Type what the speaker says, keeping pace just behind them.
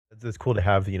it's cool to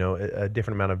have, a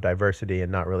different amount of diversity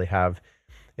and not really have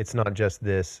it's not just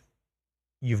this,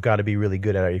 you've got to be really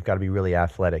good at it, you've got to be really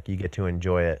athletic. You get to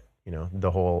enjoy it,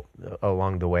 the whole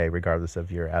along the way, regardless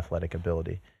of your athletic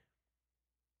ability.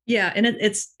 Yeah, and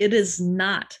it is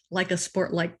not like a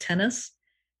sport like tennis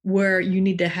where you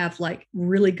need to have like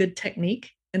really good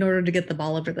technique in order to get the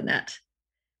ball over the net.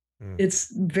 Mm.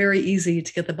 It's very easy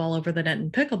to get the ball over the net in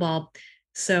pickleball,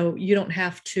 so you don't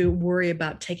have to worry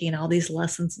about taking all these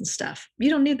lessons and stuff. You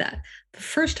don't need that. The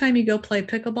first time you go play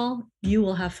pickleball, you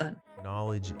will have fun.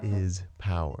 Knowledge is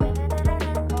power.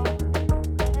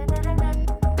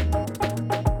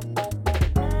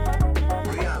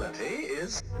 Reality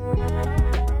is.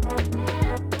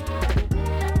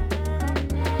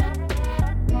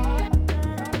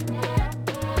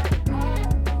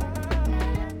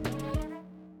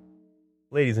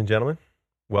 Ladies and gentlemen,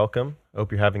 welcome.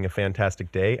 Hope you're having a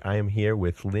fantastic day. I am here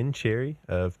with Lynn Cherry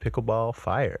of Pickleball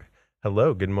Fire.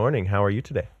 Hello, good morning. How are you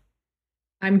today?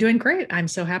 I'm doing great. I'm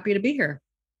so happy to be here.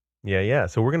 Yeah.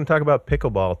 So we're going to talk about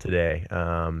pickleball today.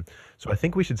 So I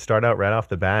think we should start out right off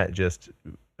the bat. Just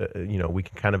we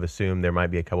can kind of assume there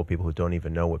might be a couple people who don't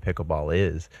even know what pickleball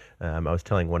is. I was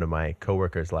telling one of my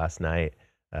coworkers last night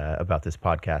about this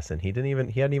podcast, and he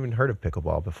hadn't even heard of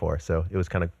pickleball before. So it was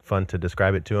kind of fun to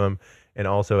describe it to him. And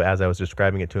also, as I was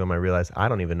describing it to him, I realized I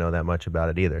don't even know that much about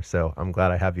it either. So I'm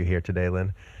glad I have you here today,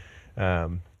 Lynn.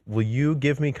 Will you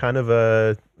give me kind of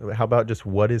how about just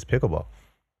what is pickleball?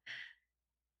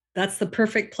 That's the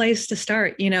perfect place to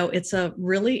start. It's a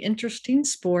really interesting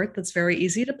sport that's very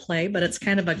easy to play, but it's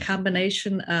kind of a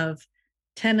combination of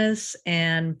tennis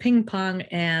and ping pong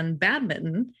and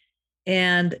badminton.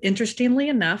 And interestingly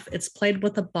enough, it's played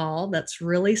with a ball that's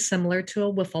really similar to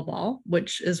a wiffle ball,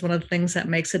 which is one of the things that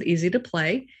makes it easy to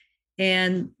play.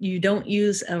 And you don't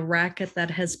use a racket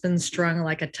that has been strung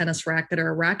like a tennis racket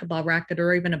or a racquetball racket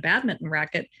or even a badminton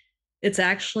racket. It's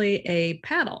actually a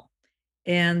paddle,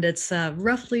 and it's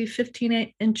roughly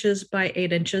 15 inches by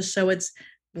 8 inches. So it's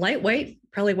lightweight,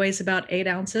 probably weighs about 8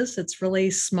 ounces. It's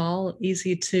really small,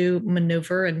 easy to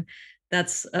maneuver. And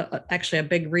that's actually a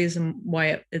big reason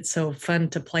why it's so fun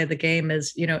to play the game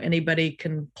is, anybody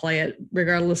can play it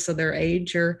regardless of their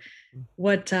age or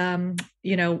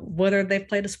whether they've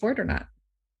played a sport or not.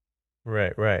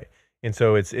 Right. And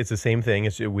so it's the same thing.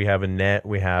 We have a net.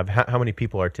 We have how many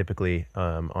people are typically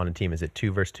on a team? Is it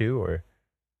two versus two or?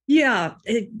 Yeah,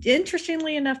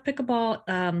 interestingly enough, pickleball,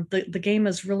 the game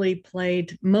is really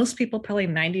played. Most people, probably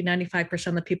 95%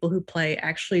 of the people who play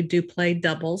actually do play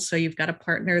doubles. So you've got a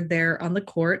partner there on the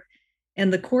court.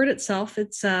 And the court itself,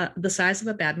 it's the size of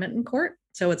a badminton court.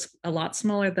 So it's a lot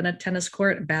smaller than a tennis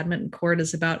court. A badminton court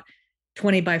is about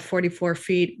 20 by 44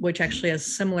 feet, which actually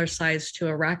has similar size to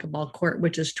a racquetball court,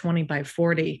 which is 20 by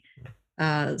 40.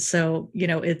 So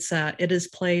it is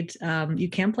played. You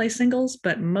can play singles,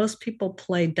 but most people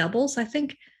play doubles. I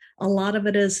think a lot of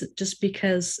it is just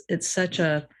because it's such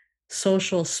a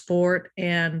social sport,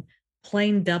 and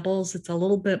playing doubles, it's a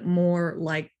little bit more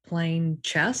like playing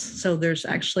chess. So there's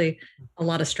actually a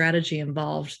lot of strategy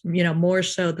involved. More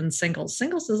so than singles.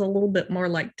 Singles is a little bit more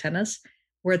like tennis,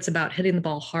 where it's about hitting the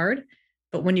ball hard.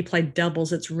 But when you play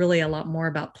doubles, it's really a lot more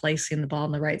about placing the ball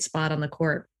in the right spot on the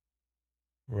court.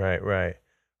 Right.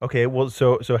 Okay, well,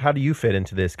 so how do you fit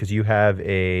into this? Because you have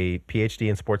a PhD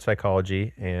in sports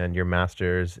psychology and your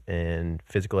master's in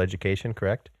physical education,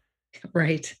 correct?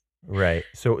 Right. Right.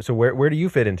 So where do you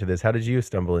fit into this? How did you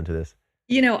stumble into this?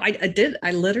 I did.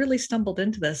 I literally stumbled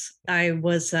into this. I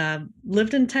was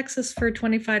lived in Texas for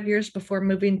 25 years before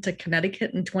moving to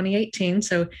Connecticut in 2018.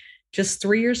 So just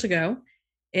 3 years ago.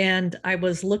 And I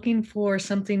was looking for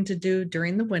something to do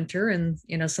during the winter. And,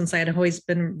 since I had always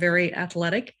been very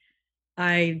athletic,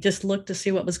 I just looked to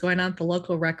see what was going on at the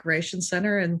local recreation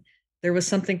center, and there was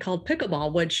something called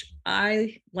pickleball, which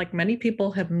I, like many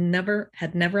people, had never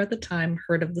at the time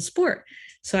heard of the sport.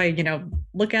 So I,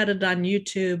 look at it on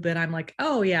YouTube, and I'm like,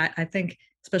 oh yeah, I think,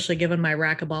 especially given my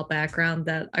racquetball background,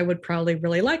 that I would probably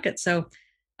really like it. So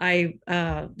I,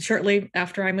 shortly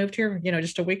after I moved here,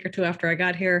 just a week or two after I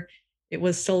got here, it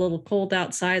was still a little cold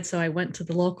outside, so I went to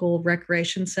the local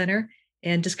recreation center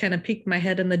and just kind of peeked my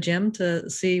head in the gym to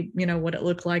see, what it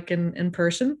looked like in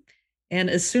person. And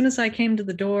as soon as I came to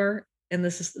the door, and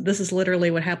this is literally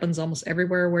what happens almost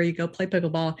everywhere where you go play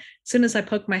pickleball. As soon as I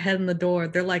poke my head in the door,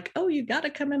 they're like, "Oh, you got to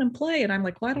come in and play." And I'm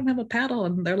like, "Well, I don't have a paddle."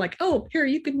 And they're like, "Oh, here,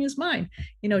 you can use mine.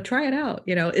 Try it out."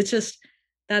 It's just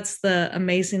that's the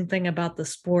amazing thing about the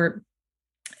sport.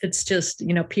 It's just,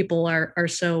 people are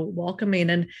so welcoming,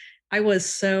 and I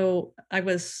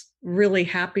was really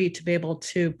happy to be able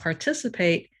to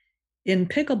participate in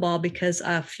pickleball because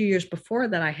a few years before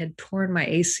that I had torn my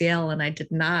ACL and I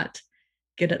did not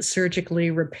get it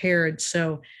surgically repaired.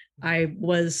 So I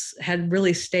was had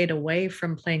really stayed away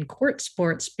from playing court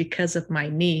sports because of my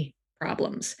knee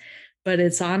problems. But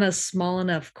it's on a small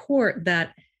enough court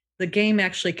that the game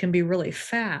actually can be really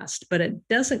fast, but it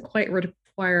doesn't quite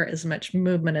require as much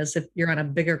movement as if you're on a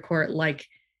bigger court like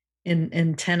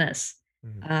in tennis.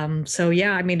 Mhm. So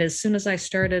yeah, I mean, as soon as I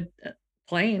started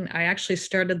playing, I actually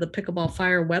started the Pickleball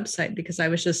Fire website because I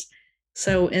was just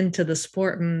so into the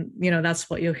sport. And, that's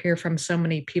what you'll hear from so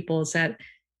many people is that,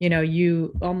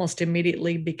 you almost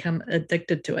immediately become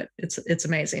addicted to it. It's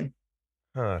amazing.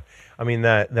 Huh. I mean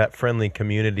that friendly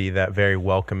community, that very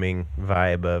welcoming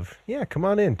vibe of, yeah, come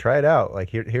on in, try it out. Like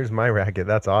here's my racket.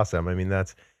 That's awesome. I mean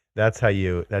that's how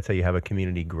you have a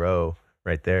community grow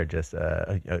right there, just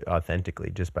authentically,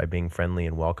 just by being friendly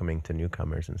and welcoming to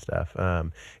newcomers and stuff.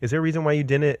 Is there a reason why you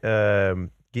didn't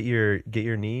get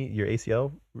your knee, your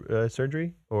ACL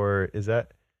surgery, or is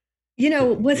that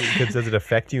With because does it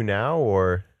affect you now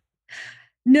or?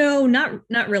 No,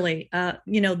 not really.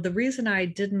 The reason I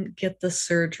didn't get the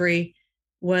surgery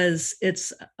was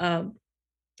it's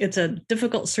a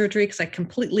difficult surgery because I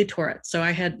completely tore it. So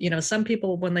I had, some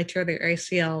people when they tear their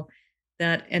ACL,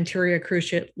 that anterior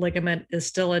cruciate ligament is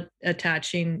still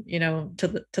attaching, to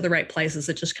the right places.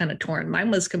 It's just kind of torn. Mine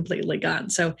was completely gone.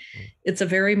 So it's a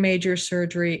very major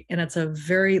surgery and it's a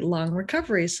very long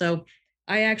recovery. So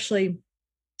I actually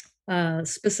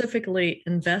specifically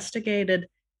investigated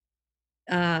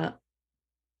uh,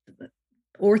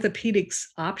 orthopedics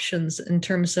options in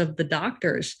terms of the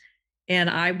doctors. And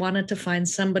I wanted to find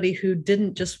somebody who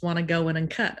didn't just want to go in and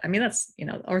cut. I mean, that's,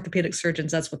 orthopedic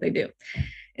surgeons, that's what they do.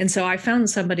 And so I found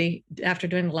somebody after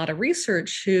doing a lot of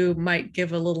research who might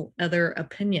give a little other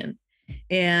opinion.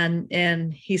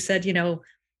 And he said, you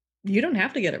don't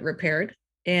have to get it repaired.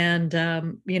 And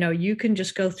you can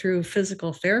just go through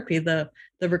physical therapy. The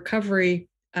recovery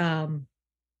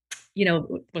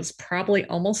was probably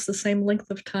almost the same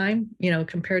length of time,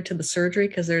 compared to the surgery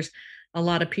because there's a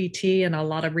lot of PT and a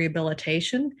lot of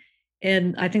rehabilitation.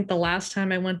 And I think the last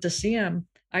time I went to see him,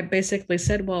 I basically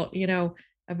said, well,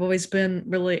 I've always been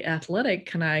really athletic.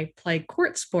 Can I play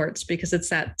court sports? Because it's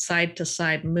that side to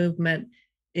side movement.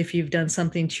 If you've done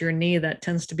something to your knee, that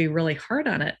tends to be really hard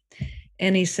on it.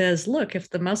 And he says, look, if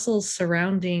the muscles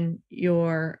surrounding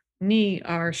your knee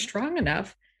are strong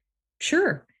enough,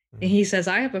 sure. And Mhm. he says,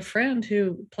 I have a friend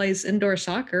who plays indoor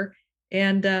soccer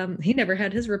and he never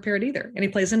had his repaired either. And he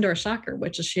plays indoor soccer,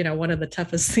 which is, one of the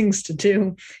toughest things to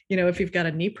do, if you've got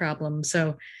a knee problem.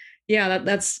 So, yeah,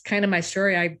 that's kind of my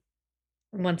story.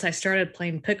 Once I started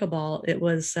playing pickleball, it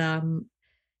was,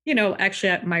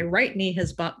 actually my right knee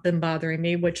has been bothering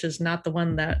me, which is not the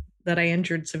one that I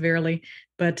injured severely,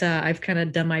 but I've kind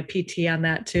of done my PT on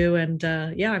that too. And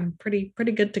yeah, I'm pretty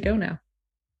good to go now.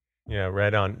 Yeah,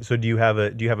 right on. So do you have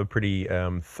a pretty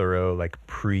thorough like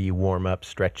pre warm up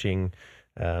stretching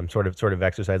sort of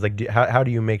exercise? Like how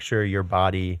do you make sure your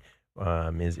body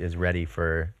is ready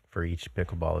for each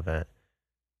pickleball event?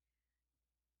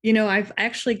 I've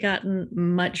actually gotten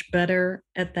much better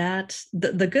at that.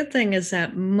 The good thing is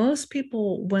that most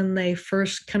people, when they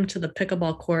first come to the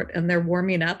pickleball court and they're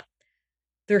warming up,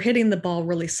 they're hitting the ball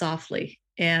really softly,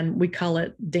 and we call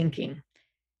it dinking.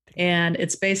 And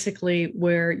it's basically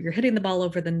where you're hitting the ball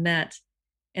over the net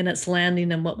and it's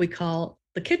landing in what we call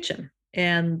the kitchen.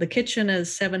 And the kitchen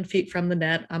is 7 feet from the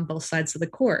net on both sides of the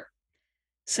court.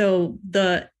 So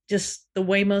the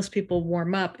way most people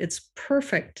warm up, it's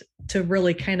perfect to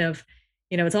really kind of,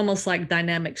 it's almost like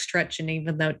dynamic stretching,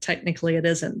 even though technically it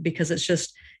isn't, because it's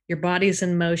just your body's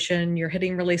in motion, you're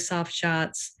hitting really soft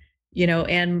shots,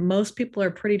 and most people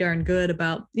are pretty darn good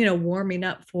about, warming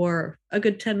up for a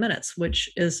good 10 minutes, which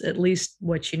is at least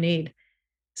what you need.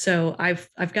 So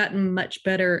I've gotten much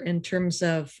better in terms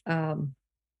of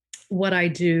what I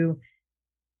do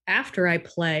after I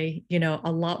play,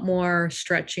 a lot more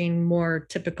stretching, more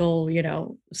typical,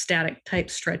 static type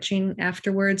stretching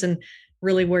afterwards, and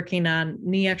really working on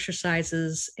knee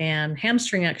exercises and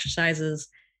hamstring exercises.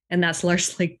 And that's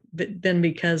largely been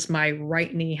because my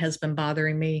right knee has been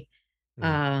bothering me,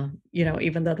 Mm.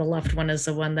 even though the left one is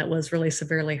the one that was really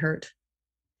severely hurt.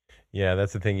 Yeah,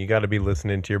 that's the thing. You got to be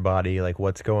listening to your body, like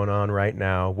what's going on right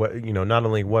now. Not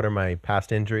only what are my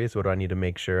past injuries, what do I need to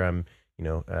make sure I'm,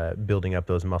 building up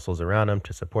those muscles around them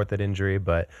to support that injury,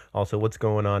 but also what's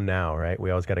going on now, right?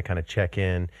 We always got to kind of check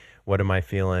in. What am I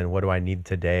feeling? What do I need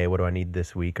today? What do I need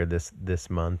this week or this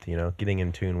month? Getting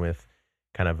in tune with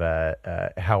kind of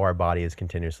how our body is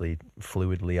continuously,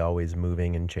 fluidly, always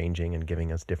moving and changing and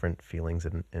giving us different feelings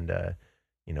and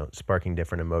sparking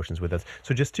different emotions with us.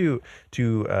 So just to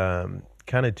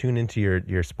kind of tune into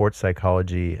your sports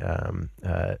psychology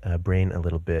brain a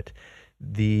little bit.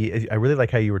 I really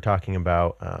like how you were talking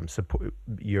about support.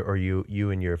 You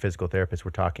and your physical therapist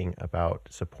were talking about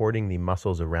supporting the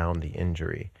muscles around the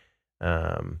injury.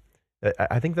 Um,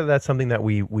 I think that that's something that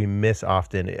we miss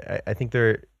often. I think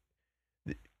there.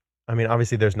 I mean,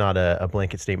 obviously, there's not a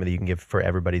blanket statement that you can give for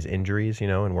everybody's injuries,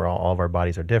 and we're all of our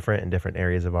bodies are different, and different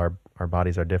areas of our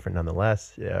bodies are different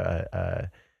nonetheless.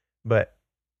 But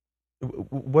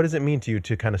what does it mean to you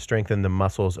to kind of strengthen the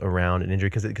muscles around an injury?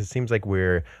 Because it seems like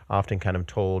we're often kind of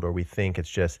told, or we think it's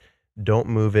just don't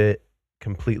move it,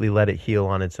 completely let it heal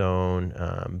on its own.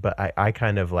 But I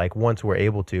kind of like once we're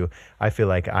able to, I feel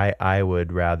like I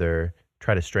would rather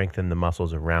try to strengthen the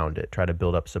muscles around it, try to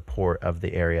build up support of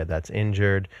the area that's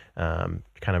injured, kind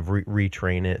of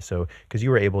retrain it. So because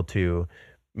you were able to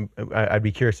I'd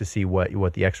be curious to see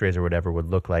what the X-rays or whatever would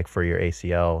look like for your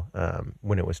ACL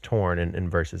when it was torn and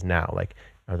versus now. Like,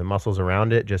 are the muscles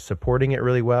around it just supporting it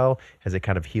really well? Has it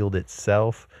kind of healed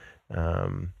itself?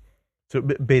 Um, so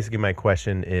basically, my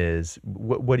question is,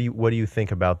 what do you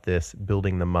think about this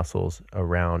building the muscles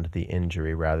around the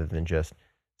injury rather than just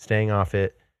staying off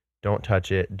it, don't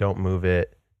touch it, don't move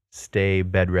it, stay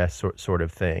bed rest sort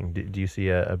of thing? Do you see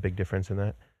a big difference in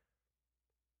that?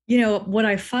 What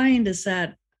I find is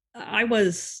that I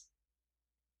was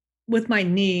with my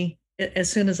knee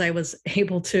as soon as I was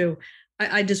able to.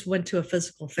 I just went to a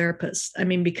physical therapist. I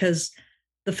mean, because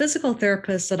the physical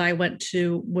therapist that I went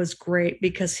to was great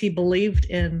because he believed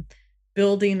in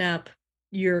building up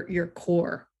your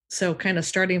core. So kind of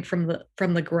starting from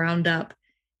the ground up.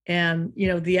 And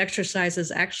the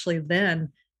exercises actually then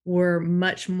were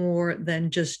much more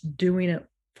than just doing it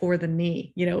for the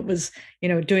knee. It was,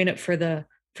 doing it for the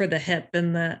hip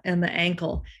and the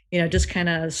ankle, just kind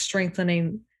of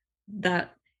strengthening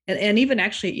that, and even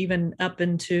actually even up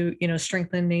into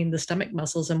strengthening the stomach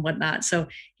muscles and whatnot. So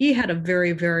he had a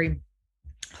very, very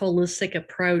holistic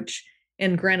approach.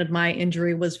 And granted, my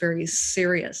injury was very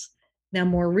serious. Now,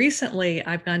 more recently,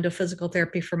 I've gone to physical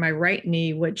therapy for my right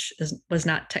knee, which was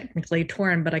not technically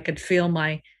torn, but I could feel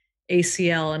my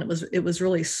ACL, and it was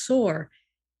really sore.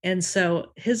 And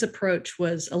so his approach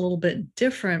was a little bit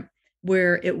different,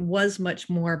 where it was much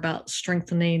more about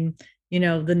strengthening,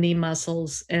 the knee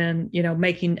muscles and,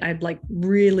 making, I'd like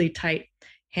really tight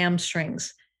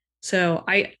hamstrings. So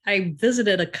I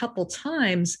visited a couple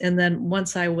times, and then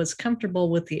once I was comfortable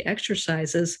with the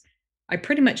exercises, I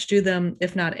pretty much do them,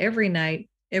 if not every night,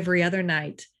 every other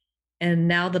night. And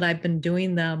now that I've been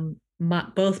doing them,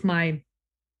 both my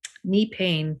knee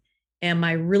pain and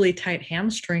my really tight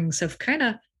hamstrings have kind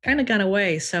of gone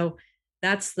away. So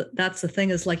that's the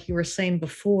thing, is like you were saying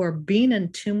before, being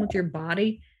in tune with your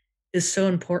body is so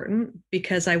important,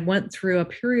 because I went through a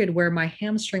period where my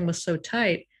hamstring was so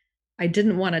tight, I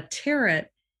didn't want to tear it.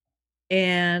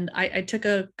 And I took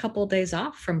a couple of days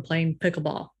off from playing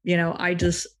pickleball.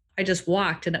 I just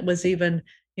walked, and it was even,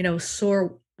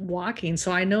 sore walking.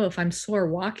 So I know if I'm sore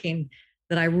walking,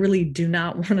 that I really do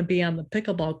not want to be on the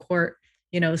pickleball court,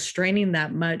 straining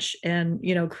that much and,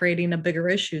 creating a bigger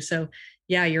issue. So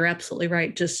yeah, you're absolutely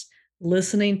right. Just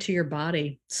listening to your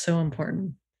body, so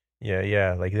important. Yeah,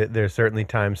 yeah. Like there's certainly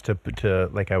times to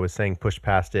like I was saying, push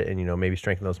past it and maybe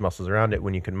strengthen those muscles around it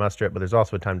when you can muster it. But there's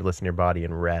also a time to listen to your body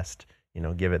and rest.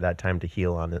 Give it that time to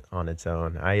heal on its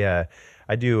own. I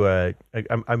do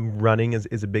I'm running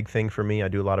is a big thing for me. I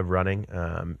do a lot of running,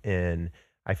 and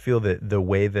I feel that the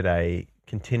way that I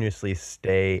continuously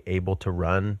stay able to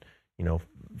run, you know,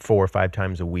 4 or 5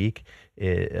 times a week,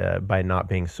 by not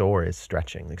being sore is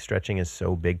stretching. Like stretching is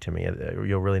so big to me.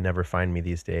 You'll really never find me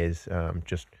these days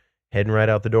just heading right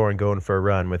out the door and going for a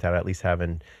run without at least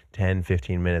having 10,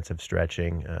 15 minutes of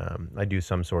stretching. I do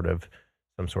some sort of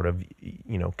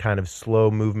kind of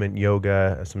slow movement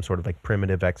yoga, some sort of like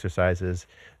primitive exercises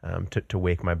to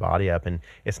wake my body up. And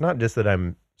it's not just that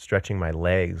I'm stretching my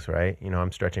legs, right?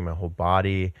 I'm stretching my whole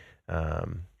body.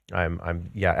 Um, I'm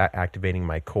yeah, activating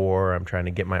my core. I'm trying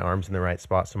to get my arms in the right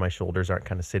spot so my shoulders aren't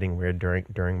kind of sitting weird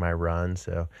during my run.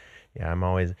 So yeah, I'm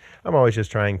always just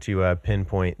trying to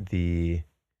pinpoint the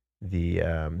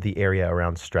area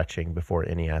around stretching before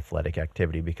any athletic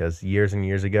activity, because years and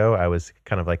years ago I was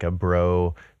kind of like a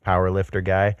bro power lifter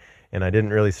guy, and I didn't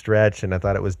really stretch, and I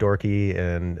thought it was dorky,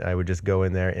 and I would just go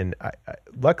in there, and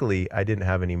luckily I didn't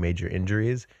have any major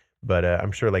injuries, but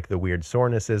I'm sure like the weird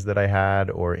sorenesses that I had,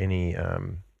 or any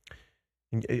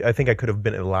I think I could have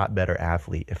been a lot better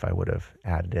athlete if I would have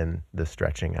added in the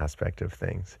stretching aspect of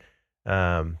things.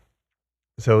 Um,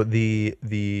 so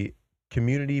the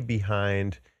community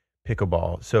behind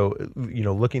pickleball. So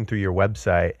looking through your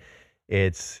website,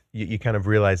 you kind of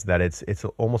realize that it's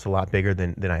almost a lot bigger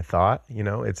than I thought.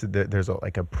 There's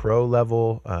like a pro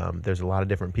level. There's a lot of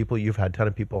different people. You've had a ton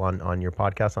of people on your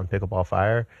podcast on Pickleball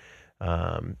Fire.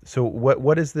 So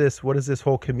what is this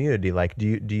whole community like?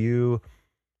 Do you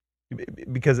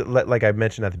because like I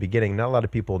mentioned at the beginning, not a lot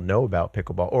of people know about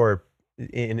pickleball, or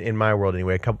in my world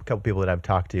anyway. A couple people that I've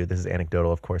talked to, this is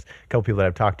anecdotal, of course. A couple people that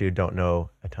I've talked to don't know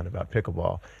a ton about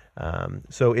pickleball.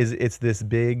 So it's this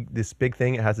big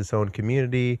thing. It has its own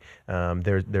community.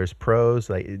 There's pros.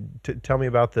 Like, tell me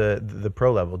about the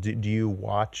pro level. Do you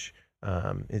watch?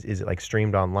 Is it like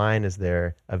streamed online? Is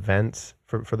there events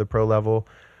for the pro level?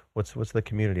 What's the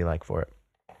community like for it?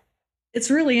 It's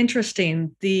really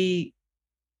interesting. The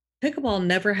pickleball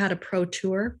never had a pro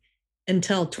tour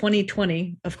until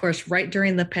 2020. Of course, right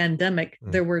during the pandemic,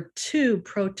 Mm. there were two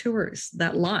pro tours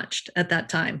that launched at that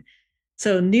time.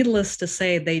 So, needless to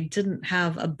say, they didn't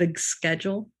have a big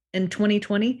schedule in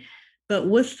 2020. But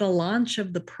with the launch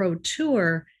of the pro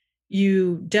tour,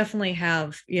 you definitely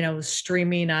have,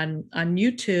 streaming on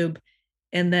YouTube.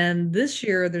 And then this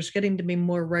year, there's getting to be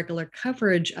more regular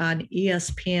coverage on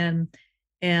ESPN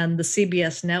and the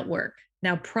CBS network.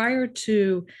 Now, prior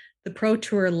to the Pro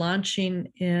Tour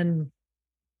launching in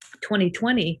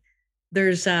 2020,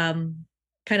 there's kind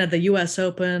of the US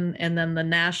Open and then the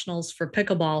Nationals for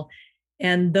pickleball.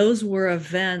 And those were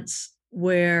events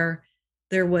where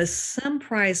there was some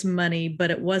prize money, but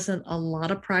it wasn't a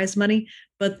lot of prize money.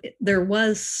 But there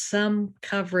was some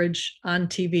coverage on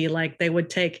TV. Like they would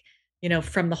take,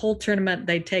 from the whole tournament,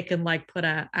 they'd take and like put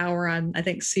an hour on, I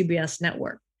think, CBS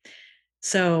network.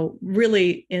 So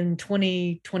really in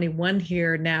 2021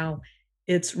 here now,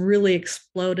 it's really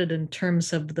exploded in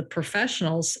terms of the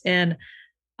professionals. And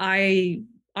I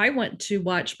I went to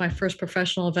watch my first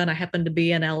professional event. I happened to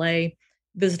be in LA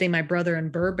visiting my brother in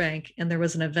Burbank, and there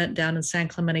was an event down in San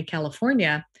Clemente,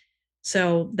 California.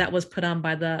 So that was put on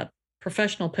by the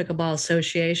Professional Pickleball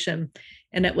Association,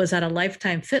 and it was at a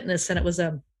Lifetime Fitness,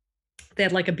 and they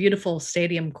had like a beautiful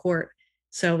stadium court.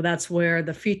 So that's where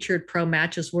the featured pro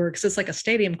matches were, because it's like a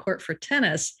stadium court for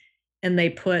tennis, and they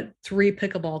put three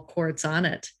pickleball courts on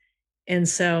it. And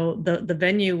so the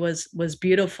venue was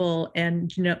beautiful, and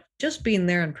just being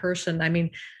there in person. I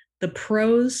mean, the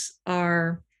pros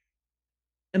are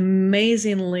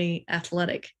amazingly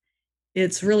athletic.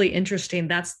 It's really interesting.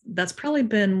 That's probably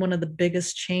been one of the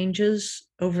biggest changes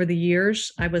over the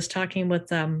years. I was talking with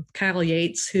Kyle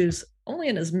Yates, who's only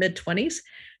in his mid 20s,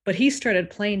 but he started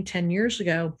playing 10 years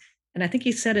ago. And I think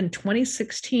he said in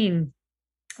 2016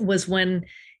 was when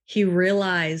he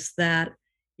realized that,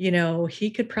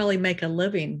 he could probably make a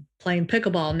living playing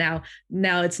pickleball.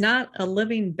 Now it's not a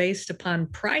living based upon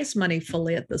prize money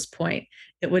fully at this point.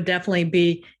 It would definitely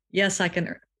be, yes, I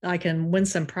can win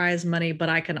some prize money, but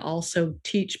I can also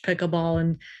teach pickleball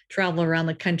and travel around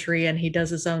the country. And he does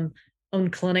his own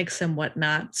clinics and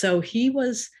whatnot. So he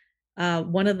was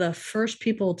one of the first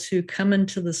people to come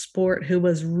into the sport who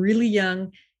was really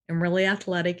young and really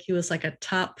athletic. He was like a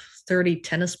top 30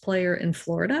 tennis player in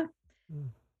Florida. Mm.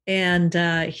 And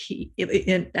actually,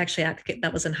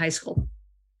 that was in high school.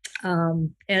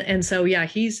 And so, yeah,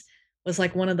 he's was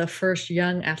like one of the first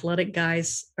young athletic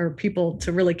guys or people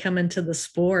to really come into the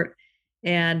sport.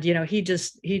 And, he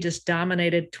just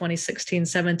dominated 2016,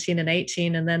 17, and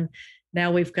 18. And then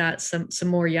now we've got some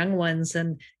more young ones.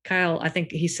 And Kyle, I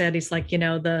think he said, he's like,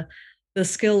 the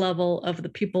skill level of the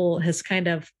people has kind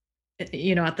of, at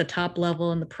the top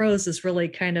level, and the pros is really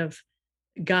kind of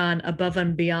gone above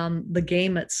and beyond the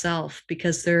game itself,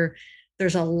 because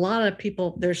there's a lot of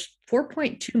people. There's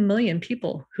 4.2 million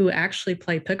people who actually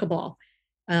play pickleball.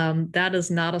 That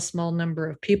is not a small number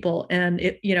of people. And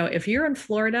if you're in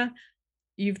Florida,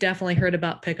 you've definitely heard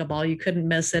about pickleball. You couldn't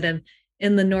miss it. And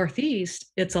in the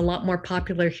Northeast, it's a lot more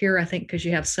popular here, I think, because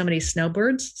you have so many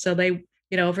snowbirds. So they,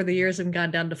 over the years have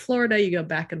gone down to Florida. You go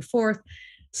back and forth.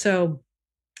 So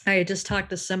I just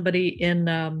talked to somebody in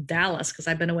Dallas, because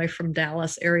I've been away from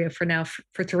Dallas area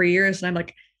for 3 years, and I'm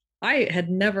like, I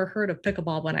had never heard of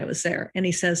pickleball when I was there. And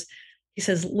he says,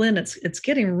 Lynn, it's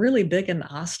getting really big in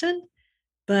Austin,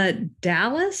 but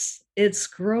Dallas, it's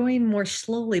growing more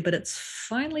slowly, but it's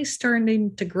finally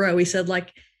starting to grow. He said,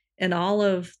 like in all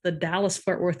of the Dallas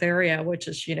Fort Worth area, which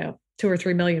is 2 or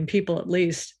 3 million people at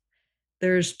least,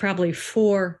 there's probably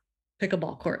four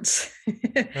pickleball courts.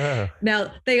 Oh.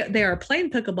 Now they are playing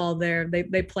pickleball there.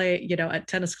 They play, at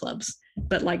tennis clubs,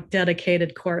 but like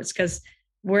dedicated courts. Because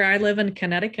where I live in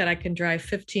Connecticut, I can drive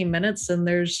 15 minutes and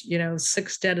there's,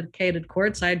 six dedicated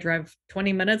courts. I drive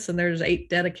 20 minutes and there's 8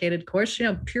 dedicated courts,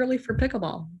 purely for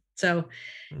pickleball. So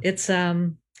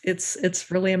Mm.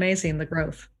 it's really amazing, the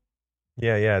growth.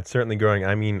 Yeah, yeah, it's certainly growing.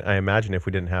 I mean, I imagine if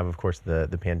we didn't have, of course,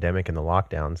 the pandemic and the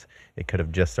lockdowns, it could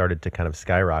have just started to kind of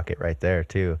skyrocket right there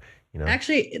too, you know.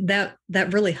 Actually, that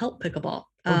really helped pickleball.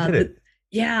 Oh, did it?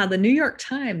 Yeah, the New York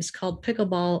Times called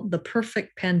pickleball the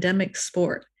perfect pandemic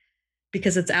sport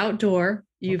because it's outdoor.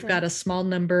 You've Okay. got a small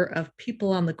number of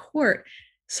people on the court.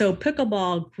 So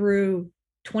pickleball grew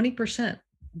 20%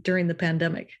 during the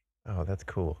pandemic. Oh, that's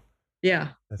cool. Yeah,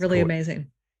 That's really cool. amazing.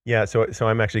 Yeah, so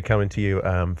I'm actually coming to you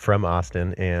from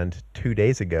Austin, and 2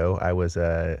 days ago I was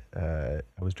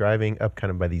driving up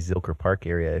kind of by the Zilker Park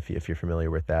area, if you're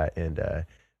familiar with that, and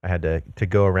I had to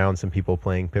go around some people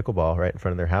playing pickleball right in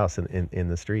front of their house in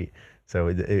the street. So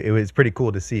it was pretty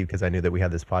cool to see because I knew that we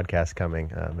had this podcast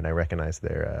coming, and I recognized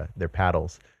their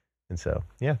paddles, and so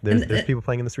yeah, And there's people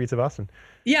playing in the streets of Austin.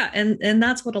 yeah, and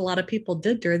that's what a lot of people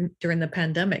did during the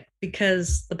pandemic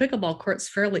because the pickleball court's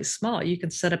fairly small. You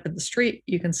can set up in the street,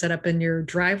 you can set up in your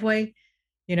driveway.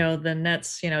 The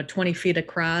net's 20 feet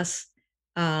across.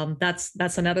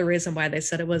 That's another reason why they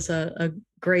said it was a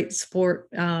great sport,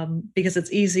 because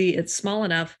it's easy, it's small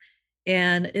enough,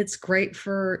 and it's great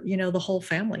for the whole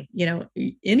family.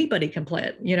 Anybody can play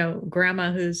it.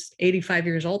 Grandma who's 85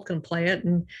 years old can play it,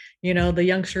 and the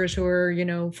youngsters who are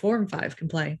 4 and 5 can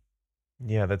play.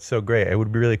 Yeah, that's so great. It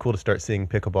would be really cool to start seeing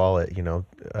pickleball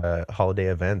at, holiday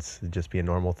events. It'd just be a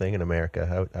normal thing in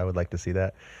America. I would like to see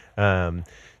that. Um,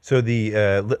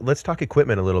 let's talk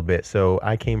equipment a little bit. So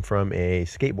I came from a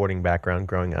skateboarding background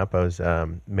growing up. I was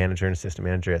manager and assistant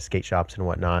manager at skate shops and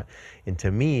whatnot. And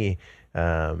to me,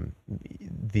 um,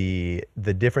 the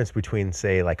difference between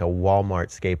say like a Walmart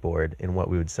skateboard and what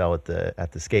we would sell at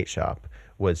the skate shop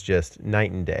was just night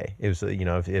and day. It was,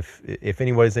 if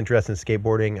anybody's interested in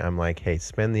skateboarding, I'm like, hey,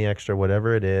 spend the extra,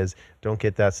 whatever it is. Don't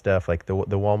get that stuff. Like the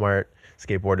Walmart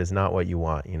skateboard is not what you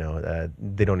want.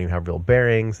 They don't even have real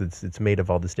bearings. It's made of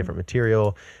all this different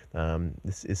material.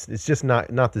 It's just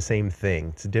not the same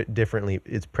thing. It's differently.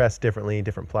 It's pressed differently,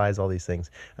 different plies, all these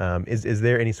things. Is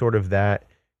there any sort of that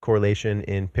correlation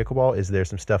in pickleball? Is there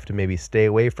some stuff to maybe stay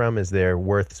away from? Is there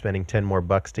worth spending 10 more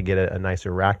bucks to get a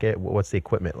nicer racket? What's the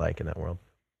equipment like in that world?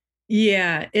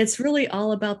 Yeah, it's really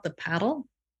all about the paddle.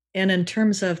 And in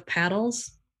terms of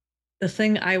paddles, the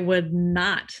thing I would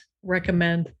not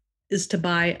recommend is to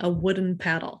buy a wooden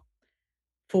paddle.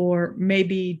 For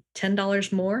maybe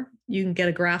 $10 more, you can get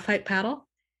a graphite paddle.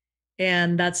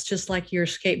 And that's just like your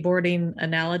skateboarding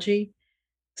analogy.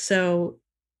 So,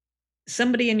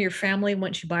 somebody in your family,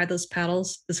 once you buy those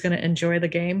paddles, is going to enjoy the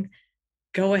game.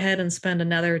 Go ahead and spend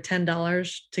another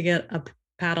 $10 to get a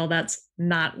paddle that's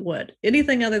not wood.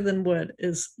 Anything other than wood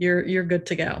is you're good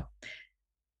to go.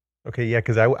 Okay, yeah,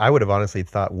 because I would have honestly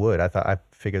thought wood. I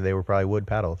figured they were probably wood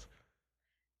paddles.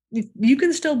 You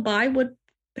can still buy wood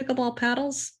pickleball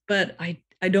paddles, but I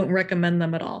don't recommend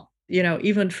them at all.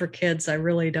 Even for kids, I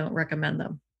really don't recommend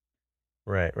them.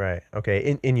 Right, right.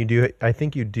 Okay, and I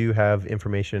think you do have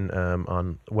information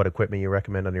on what equipment you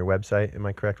recommend on your website. Am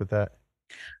I correct with that?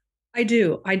 I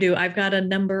do. I do. I've got a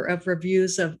number of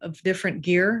reviews of different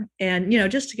gear. And,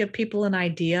 just to give people an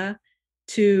idea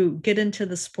to get into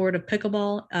the sport of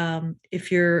pickleball,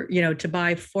 if you're, to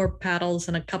buy 4 paddles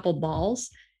and a couple balls,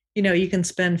 you can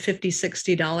spend $50,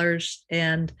 $60.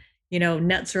 And,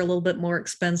 nets are a little bit more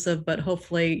expensive, but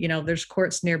hopefully, there's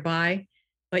courts nearby.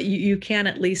 But you can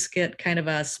at least get kind of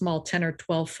a small 10 or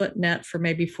 12-foot net for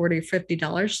maybe $40 or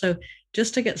 $50. So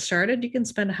just to get started, you can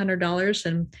spend $100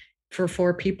 and for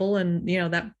 4 people, and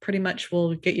that pretty much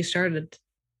will get you started.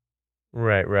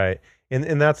 Right, right.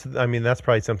 And that's I mean that's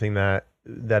probably something that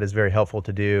is very helpful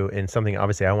to do, and something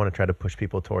obviously I want to try to push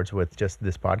people towards with just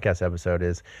this podcast episode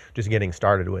is just getting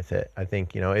started with it. I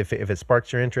think, if it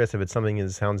sparks your interest, if it's something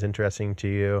that sounds interesting to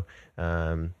you,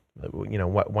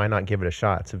 why not give it a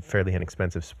shot? It's a fairly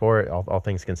inexpensive sport, all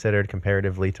things considered,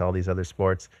 comparatively to all these other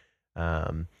sports.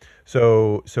 Um,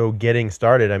 so getting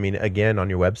started, I mean, again, on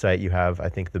your website, you have, I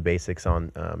think, the basics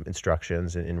on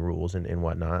instructions and rules and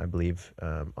whatnot, I believe,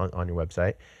 on your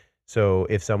website. So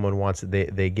if someone wants,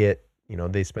 they get,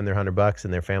 they spend their $100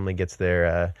 and their family gets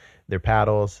their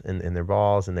paddles and their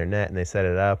balls and their net and they set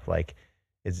it up. Like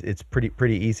it's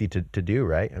pretty easy to do,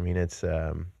 right? I mean, it's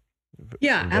Yeah, from there the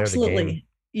game. absolutely.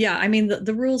 Yeah, I mean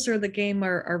the rules of the game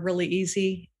are really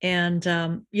easy, and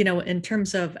in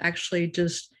terms of actually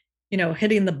just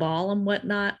hitting the ball and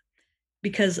whatnot,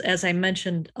 because as I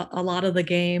mentioned, a lot of the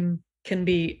game can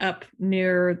be up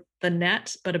near the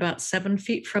net, but about 7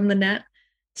 feet from the net.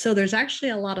 So there's actually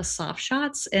a lot of soft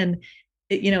shots. And,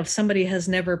 if somebody has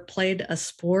never played a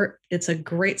sport, it's a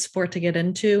great sport to get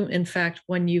into. In fact,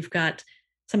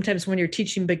 sometimes when you're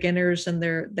teaching beginners and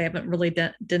they haven't really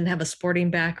didn't have a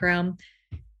sporting background,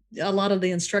 a lot of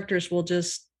the instructors will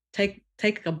just take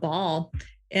a ball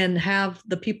and have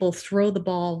the people throw the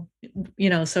ball,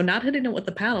 so not hitting it with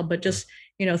the paddle, but just,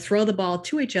 throw the ball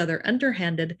to each other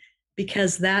underhanded,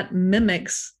 because that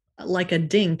mimics like a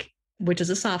dink, which is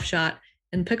a soft shot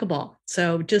in pickleball.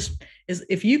 So just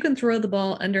if you can throw the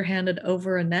ball underhanded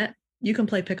over a net, you can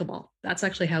play pickleball. That's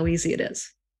actually how easy it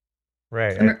is.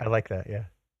 Right. And I like that. Yeah.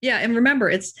 yeah, and remember,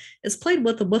 it's played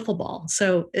with a wiffle ball.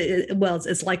 So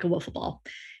it's like a wiffle ball.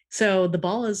 So the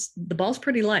ball's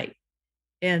pretty light.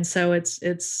 And so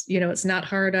it's not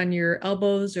hard on your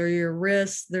elbows or your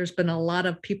wrists. There's been a lot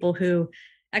of people who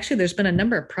actually, there's been a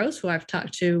number of pros who I've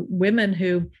talked to, women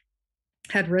who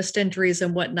had wrist injuries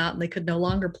and whatnot, and they could no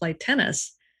longer play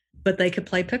tennis, but they could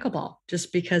play pickleball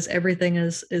just because everything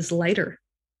is lighter.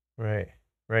 Right.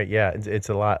 Right. Yeah. It's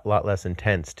a lot less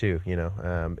intense too,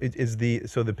 is the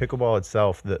pickleball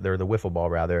itself, or the wiffle ball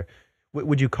rather,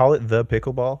 would you call it the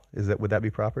pickleball? Would that be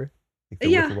proper? Like the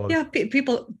Yeah, wiffle ball yeah. is,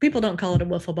 People don't call it a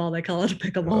wiffle ball; they call it a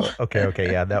pickleball. okay. Okay.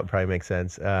 Yeah. That would probably make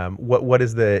sense. What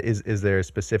is there a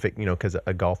specific, because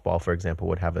a golf ball, for example,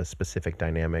 would have a specific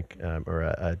dynamic, or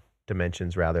a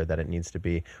dimensions rather that it needs to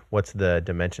be. What's the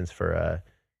dimensions for a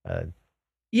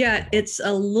Yeah, pickleball? it's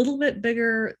a little bit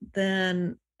bigger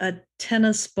than a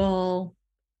tennis ball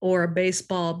or a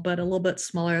baseball, but a little bit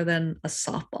smaller than a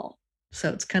softball.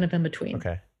 So it's kind of in between.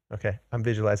 Okay. Okay. I'm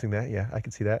visualizing that. Yeah, I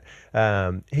can see that.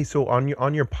 Hey, so on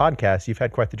your podcast, you've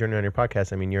had quite the journey on your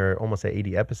podcast. I mean, you're almost at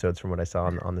 80 episodes from what I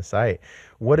saw on the site.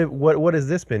 What has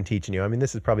this been teaching you? I mean,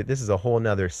 this is a whole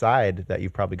nother side that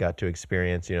you've probably got to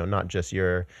experience, not just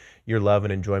your love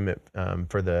and enjoyment,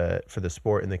 for the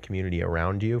sport and the community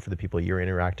around you, for the people you're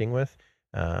interacting with.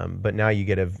 But now you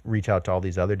get to reach out to all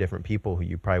these other different people who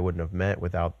you probably wouldn't have met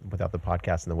without the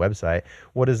podcast and the website.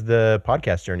 What has the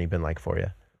podcast journey been like for you?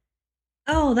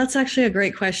 Oh, that's actually a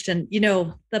great question.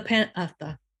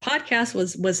 The podcast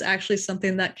was actually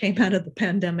something that came out of the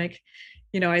pandemic.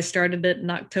 I started it in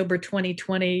October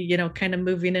 2020, kind of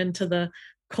moving into the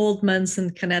cold months in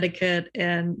Connecticut,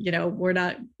 and we're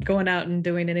not going out and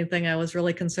doing anything. I was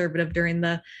really conservative during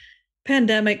the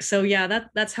pandemic. So yeah,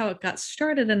 that's how it got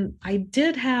started. And I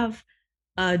did have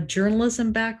a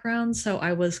journalism background, so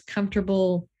I was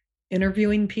comfortable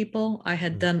interviewing people. I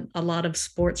had done a lot of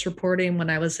sports reporting when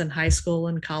I was in high school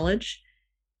and college.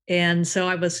 And so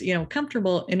I was,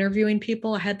 comfortable interviewing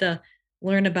people. I had to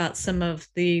learn about some of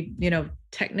the,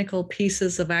 technical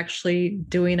pieces of actually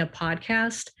doing a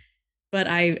podcast. But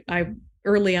I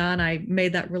early on, I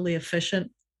made that really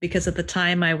efficient, because at the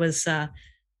time I was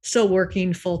still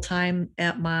working full time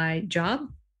at my job,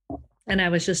 and I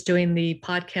was just doing the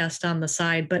podcast on the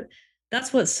side. But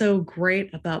that's what's so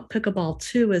great about pickleball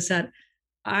too, is that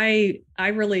I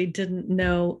really didn't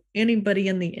know anybody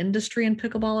in the industry in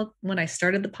pickleball when I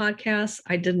started the podcast.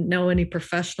 I didn't know any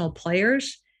professional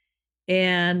players.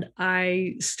 And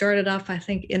I started off, I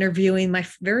think, interviewing. My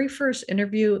very first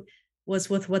interview was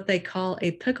with what they call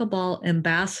a pickleball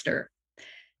ambassador.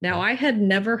 Now, Okay. I had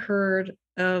never heard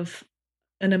of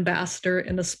an ambassador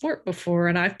in a sport before,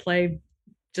 and I've played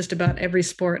just about every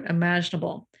sport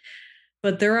imaginable.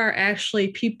 But there are actually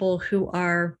people who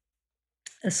are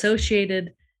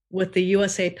associated with the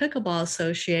USA Pickleball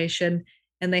Association,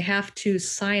 and they have to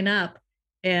sign up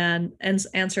and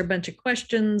answer a bunch of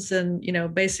questions, and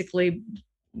basically,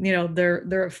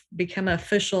 they're become an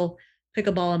official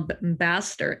pickleball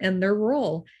ambassador, and their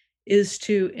role is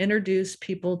to introduce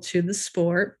people to the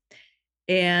sport,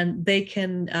 and they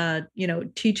can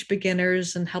teach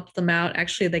beginners and help them out.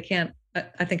 Actually, they can't,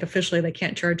 I think officially they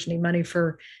can't charge any money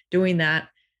for doing that,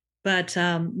 but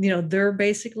they're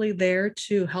basically there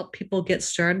to help people get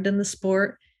started in the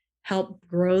sport, help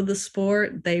grow the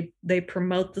sport. They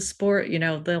promote the sport.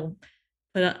 They'll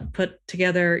put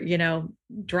together,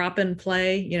 drop and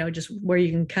play, just where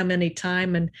you can come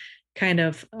anytime, and kind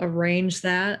of arrange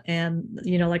that. And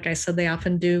like I said, they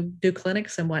often do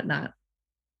clinics and whatnot.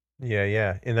 Yeah,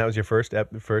 yeah. And that was your first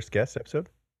guest episode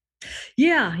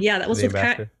Yeah, yeah, that for was the with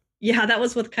ambassador?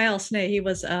 Kyle Snee. He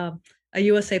was a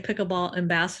USA Pickleball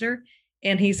ambassador,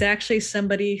 and he's actually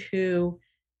somebody who,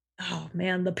 oh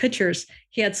man, the pictures.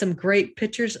 He had some great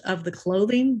pictures of the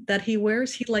clothing that he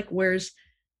wears. He like wears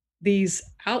these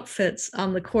outfits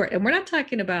on the court, and we're not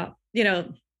talking about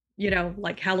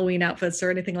like Halloween outfits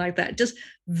or anything like that. Just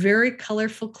very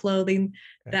colorful clothing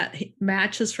Okay. that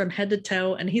matches from head to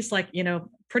toe. And he's like,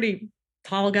 pretty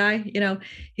tall guy.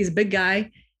 He's a big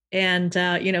guy, and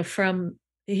from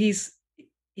he's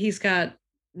got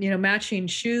matching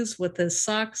shoes with his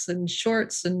socks and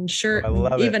shorts and Oh, shirt I and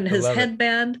love it. even I his love it.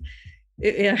 headband.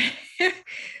 Yeah,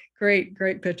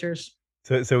 great pictures.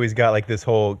 So he's got like this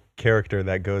whole character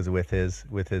that goes with his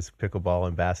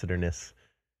pickleball ambassadorness.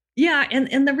 Yeah,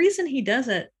 and the reason he does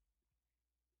it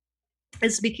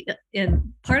is because,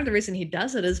 and part of the reason he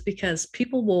does it is because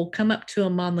people will come up to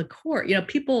him on the court.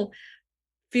 People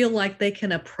feel like they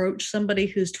can approach somebody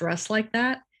who's dressed like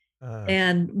that. Uh,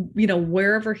 And,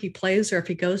 wherever he plays or if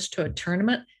he goes to a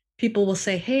tournament, people will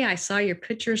say, "Hey, I saw your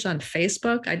pictures on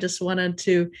Facebook. I just wanted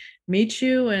to meet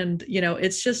you." And,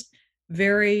 it's just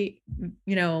very,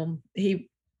 he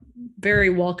very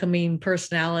welcoming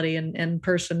personality and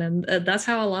person. And that's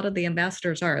how a lot of the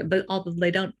ambassadors are. But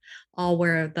they don't all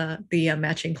wear the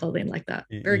matching clothing like that.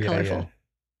 Very yeah, yeah. colorful.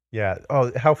 Yeah.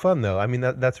 Oh, how fun though. I mean,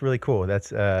 that's really cool. That's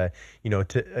that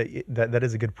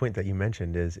is a good point that you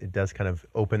mentioned is it does kind of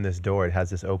open this door. It has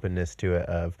this openness to it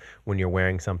of when you're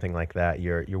wearing something like that,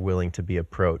 you're willing to be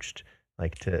approached,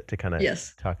 like to kind of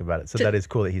Yes. talk about it. So To, that is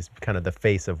cool that he's kind of the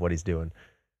face of what he's doing.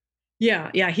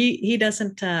 Yeah, yeah, he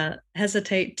doesn't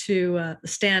hesitate to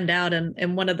stand out,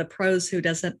 and one of the pros who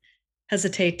doesn't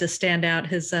hesitate to stand out,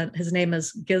 his name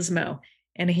is Gizmo,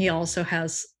 and he also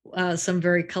has some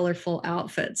very colorful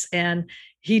outfits. And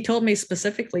he told me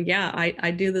specifically, yeah, I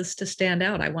do this to stand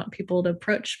out. I want people to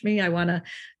approach me. I want to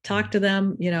talk to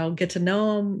them, get to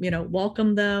know them,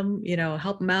 welcome them,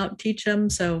 help them out, teach them.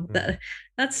 So Mm-hmm.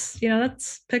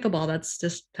 that's pickleball. That's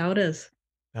just how it is.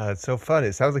 It's so fun.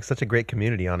 It sounds like such a great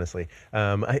community, honestly.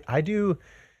 I do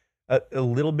a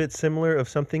little bit similar of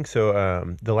something. So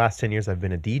the last 10 years I've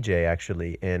been a DJ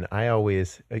actually, and I've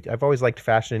always liked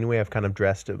fashion anyway. I've kind of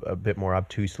dressed a bit more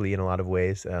obtusely in a lot of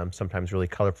ways. Sometimes really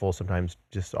colorful, sometimes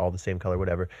just all the same color,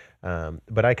 whatever.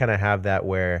 But I kind of have that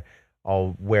where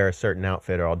I'll wear a certain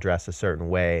outfit or I'll dress a certain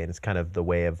way, and it's kind of the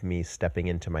way of me stepping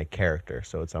into my character.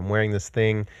 So I'm wearing this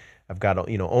thing. I've got,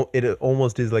 it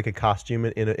almost is like a costume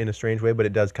in a strange way, but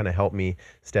it does kind of help me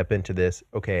step into this.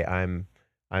 Okay, I'm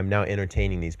now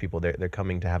entertaining these people. They're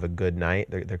coming to have a good night.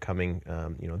 They're coming,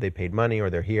 they paid money or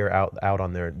they're here out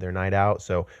on their night out.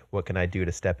 So what can I do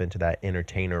to step into that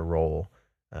entertainer role?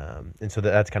 And so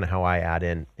that's kind of how I add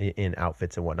in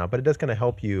outfits and whatnot. But it does kind of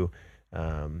help you,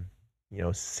 um,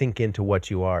 sink into what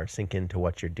you are, sink into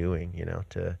what you're doing.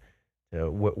 To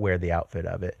wear the outfit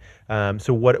of it.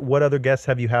 So what other guests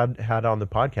have you had on the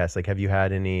podcast? Like, have you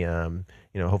had any?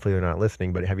 Hopefully they're not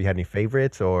listening, but have you had any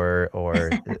favorites or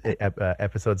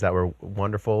episodes that were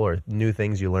wonderful or new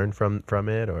things you learned from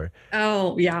it? Or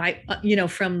Oh yeah,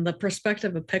 from the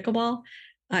perspective of pickleball,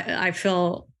 I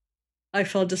feel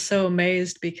just so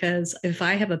amazed because if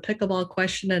I have a pickleball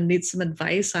question and need some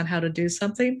advice on how to do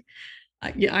something,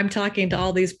 yeah, I'm talking to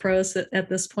all these pros at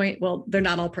this point. Well, they're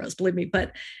not all pros, believe me,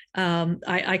 but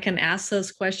I can ask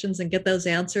those questions and get those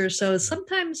answers. So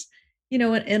sometimes, in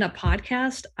a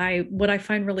podcast, what I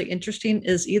find really interesting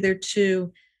is either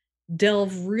to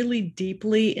delve really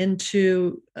deeply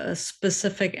into a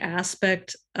specific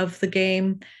aspect of the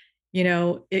game.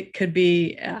 It could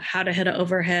be how to hit an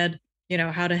overhead,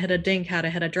 how to hit a dink, how to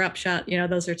hit a drop shot.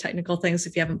 Those are technical things.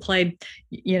 If you haven't played,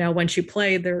 once you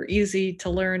play, they're easy to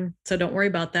learn. So don't worry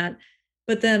about that.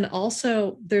 But then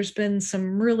also, there's been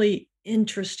some really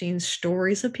interesting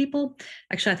stories of people.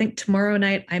 Actually, I think tomorrow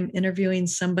night I'm interviewing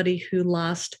somebody who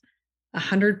lost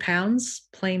 100 pounds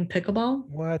playing pickleball.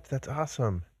 what? That's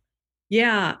awesome.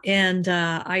 Yeah, and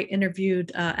I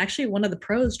interviewed actually one of the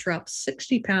pros dropped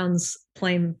 60 pounds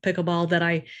playing pickleball that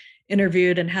I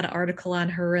interviewed and had an article on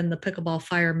her in the Pickleball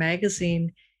Fire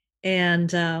magazine.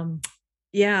 And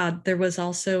yeah, there was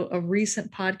also a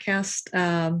recent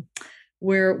podcast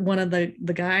where one of the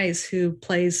guys who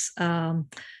plays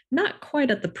not quite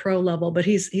at the pro level, but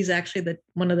he's actually the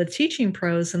one of the teaching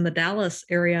pros in the Dallas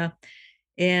area.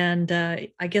 And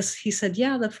I guess he said,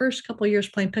 yeah, the first couple of years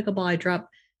playing pickleball, I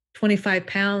dropped 25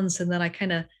 pounds. And then I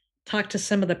kind of talked to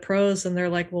some of the pros, and they're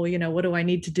like, well, what do I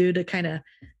need to do to kind of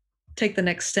take the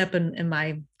next step in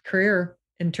my career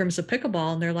in terms of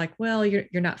pickleball? And they're like, well, you're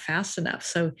not fast enough.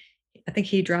 So I think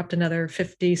he dropped another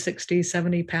 50, 60,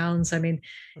 70 pounds. I mean,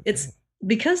 Okay. it's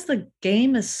because the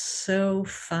game is so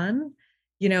fun.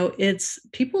 It's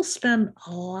people spend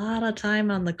a lot of time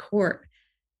on the court.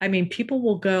 I mean, people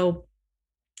will go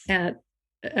at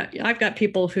I've got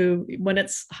people who, when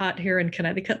it's hot here in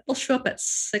Connecticut, they'll show up at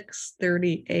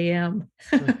 6:30 a.m.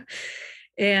 Hmm.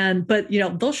 And but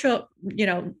they'll show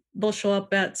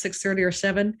up at 6:30 or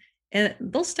 7, and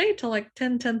they'll stay till like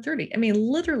 10:30. I mean,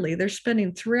 literally they're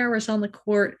spending 3 hours on the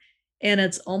court, and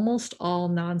it's almost all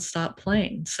nonstop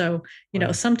playing. So,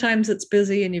 Wow. sometimes it's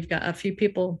busy and you've got a few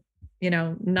people,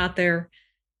 not there,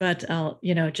 but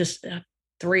just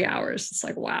 3 hours. It's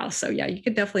like, wow. So yeah, you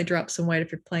could definitely drop some weight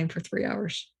if you're playing for 3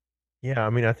 hours. Yeah,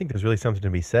 I mean, I think there's really something to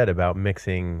be said about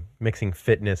mixing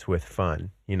fitness with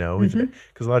fun, Hmm.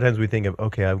 because a lot of times we think of,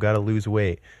 okay, I've got to lose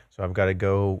weight, so I've got to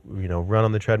go, run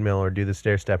on the treadmill or do the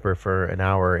stair stepper for an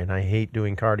hour, and I hate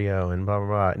doing cardio and blah blah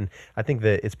blah. And I think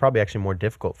that it's probably actually more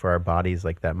difficult for our bodies,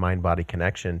 like that mind body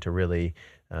connection, to really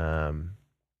um,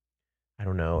 I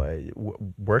don't know,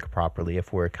 work properly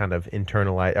if we're kind of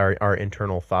internalize our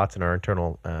internal thoughts and our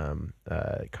internal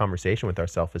conversation with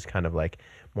ourselves is kind of like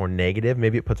more negative.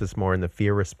 Maybe it puts us more in the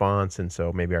fear response, and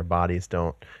so maybe our bodies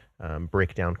don't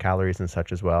break down calories and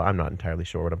such as well. I'm not entirely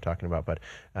sure what I'm talking about, but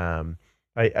um,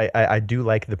 I do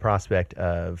like the prospect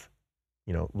of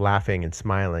laughing and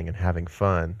smiling and having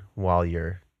fun while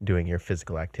you're doing your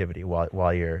physical activity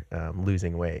while you're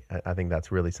losing weight. I think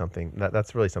that's really something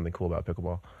that's really something cool about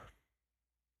pickleball.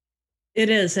 It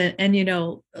is. And,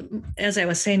 as I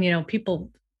was saying,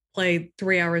 people play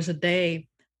 3 hours a day.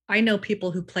 I know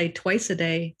people who play twice a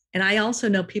day, and I also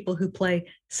know people who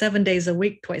play 7 days a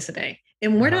week, twice a day.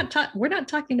 And we're not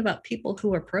talking about people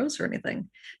who are pros or anything.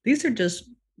 These are just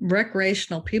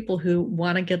recreational people who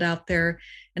want to get out there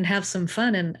and have some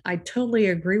fun. And I totally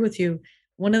agree with you.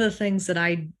 One of the things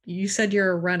that you said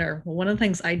you're a runner. Well, one of the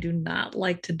things I do not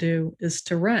like to do is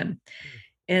to run.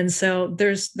 And so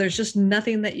there's just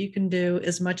nothing that you can do.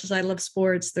 As much as I love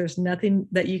sports, there's nothing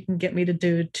that you can get me to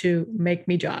do to make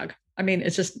me jog. I mean,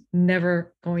 it's just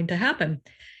never going to happen.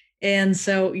 And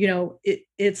so, if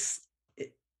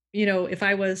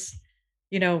I was,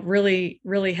 really,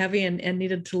 really heavy and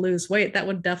needed to lose weight, that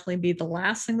would definitely be the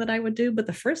last thing that I would do. But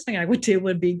the first thing I would do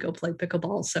would be go play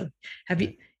pickleball. So have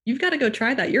Right. you've got to go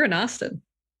try that. You're in Austin.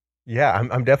 Yeah,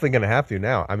 I'm definitely gonna have to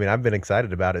now. I mean, I've been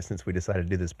excited about it since we decided to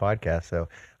do this podcast, so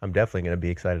I'm definitely gonna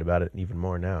be excited about it even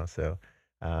more now. So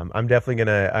I'm definitely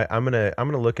I'm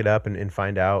gonna look it up and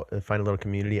find out, find a little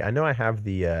community. I know I have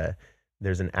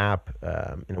there's an app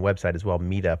and a website as well,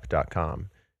 meetup.com.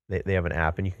 They have an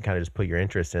app and you can kind of just put your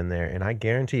interest in there. And I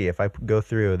guarantee if I go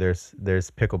through, there's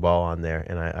pickleball on there,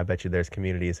 and I bet you there's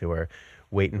communities who are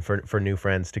waiting for new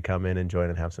friends to come in and join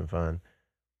and have some fun.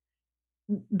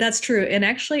 That's true. And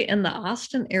actually, in the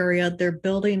Austin area, they're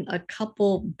building a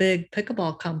couple big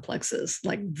pickleball complexes,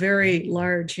 like very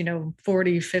large,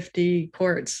 40, 50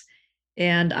 courts.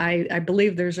 And I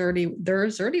believe there's already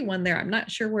one there. I'm not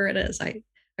sure where it is. I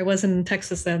wasn't in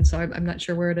Texas then, so I'm not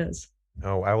sure where it is.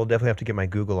 Oh, I will definitely have to get my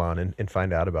Google on and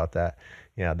find out about that.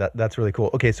 Yeah, that's really cool.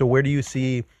 Okay, so where do you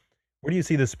see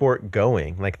the sport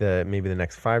going? Like maybe the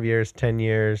next 5 years, 10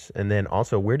 years, and then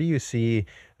also where do you see?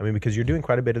 I mean, because you're doing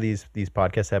quite a bit of these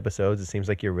podcast episodes, it seems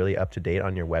like you're really up to date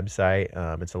on your website.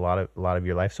 It's a lot of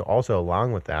your life. So also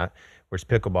along with that, where's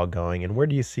pickleball going, and where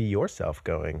do you see yourself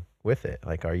going with it?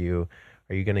 Like, are you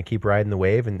going to keep riding the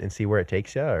wave and see where it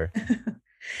takes you, or?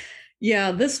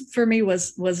 Yeah, this for me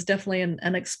was definitely an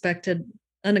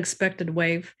unexpected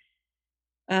wave.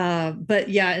 But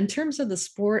yeah, in terms of the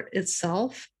sport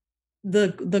itself,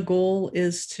 the goal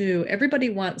is to everybody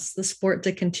wants the sport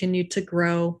to continue to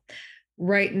grow.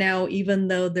 Right now, even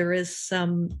though there is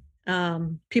some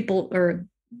people, or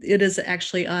it is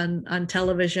actually on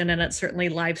television and it's certainly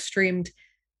live streamed,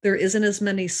 there isn't as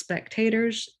many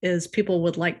spectators as people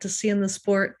would like to see in the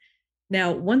sport.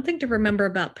 Now, one thing to remember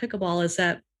about pickleball is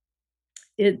that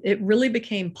it really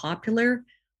became popular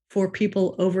for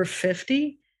people over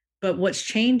 50. But what's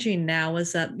changing now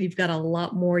is that you've got a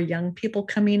lot more young people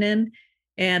coming in.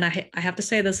 And I have to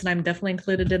say this, and I'm definitely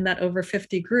included in that over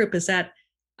 50 group, is that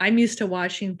I'm used to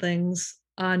watching things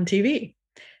on TV.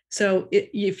 So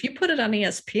if you put it on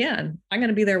ESPN, I'm going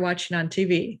to be there watching on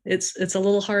TV. It's a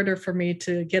little harder for me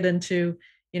to get into,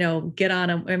 get on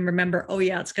and remember, oh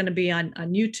yeah, it's going to be on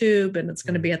YouTube and it's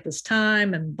going to Hmm. be at this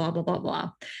time and blah blah blah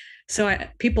blah. So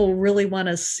people really want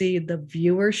to see the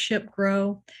viewership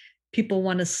grow. People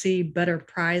want to see better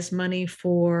prize money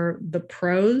for the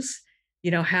pros.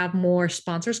 Have more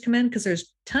sponsors come in because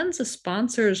there's tons of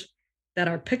sponsors that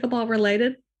are pickleball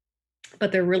related,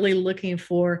 but they're really looking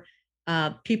for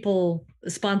people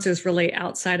sponsors really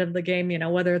outside of the game,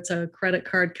 whether it's a credit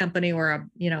card company or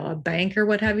a bank or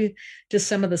what have you, just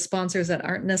some of the sponsors that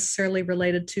aren't necessarily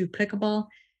related to pickleball.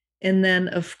 And then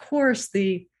of course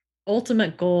the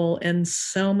ultimate goal, and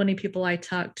so many people I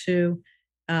talk to,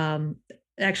 um,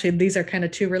 actually these are kind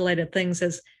of two related things,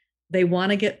 is they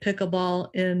want to get pickleball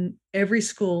in every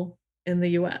school in the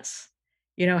US,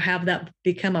 have that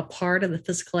become a part of the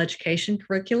physical education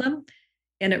curriculum.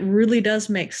 And it really does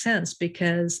make sense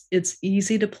because it's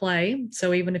easy to play.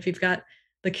 So even if you've got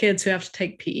the kids who have to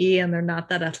take PE and they're not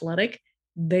that athletic,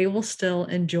 they will still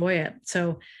enjoy it.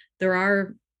 So there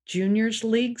are juniors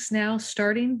leagues now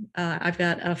starting. I've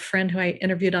got a friend who I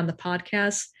interviewed on the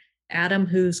podcast Adam,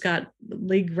 who's got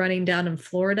league running down in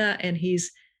Florida, and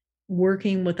he's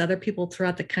working with other people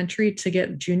throughout the country to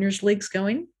get juniors leagues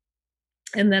going.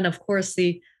 And then, of course,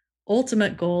 the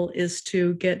ultimate goal is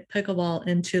to get pickleball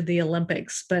into the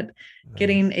Olympics. But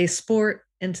getting Nice. a sport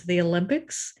into the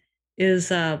Olympics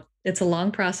is it's a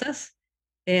long process,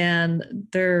 and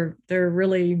they're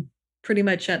really pretty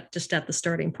much at the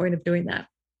starting point of doing that.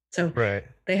 So Right.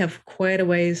 they have quite a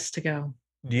ways to go.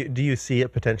 Do you see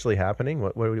it potentially happening?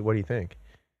 What do you think?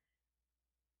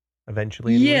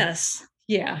 Eventually, anyway. Yes.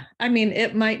 Yeah. I mean,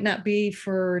 it might not be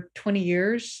for 20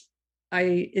 years.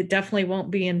 It definitely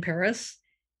won't be in Paris,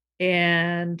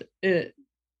 and it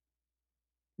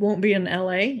won't be in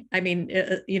LA. I mean,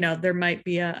 there might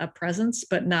be a presence,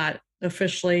 but not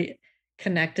officially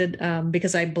connected,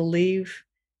 because I believe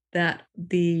that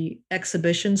the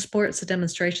exhibition sports, the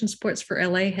demonstration sports for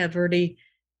LA have already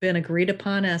been agreed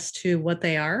upon as to what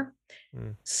they are.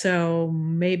 Mm. So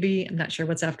maybe I'm not sure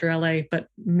what's after LA, but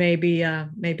maybe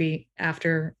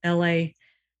after LA,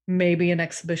 maybe an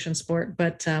exhibition sport.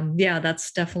 But yeah,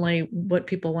 that's definitely what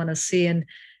people want to see. And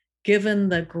given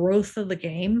the growth of the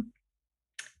game,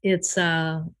 it's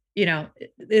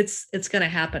it's going to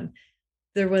happen.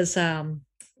 There was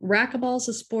racquetball's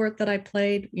a sport that I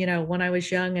played, when I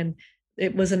was young, and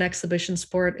it was an exhibition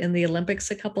sport in the Olympics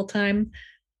a couple times,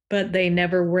 but they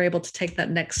never were able to take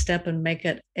that next step and make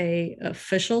it a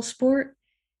official sport.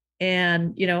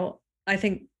 And I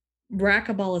think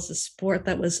racquetball is a sport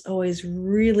that was always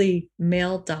really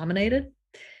male dominated,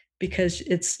 because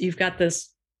you've got this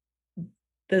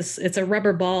it's a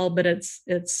rubber ball, but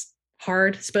it's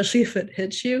hard, especially if it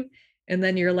hits you, and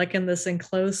then you're like in this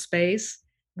enclosed space.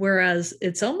 Whereas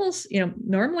it's almost,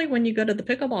 normally when you go to the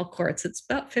pickleball courts, it's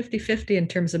about 50-50 in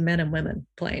terms of men and women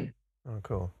playing. Oh,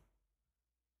 cool.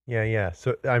 Yeah, yeah.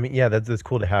 So, I mean, yeah, that's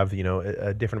cool to have,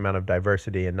 a different amount of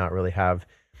diversity and not really have,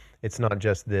 it's not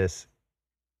just this,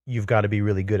 you've got to be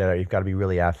really good at it, you've got to be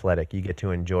really athletic. You get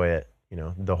to enjoy it,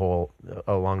 the whole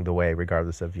along the way,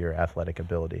 regardless of your athletic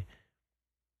ability.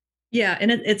 Yeah,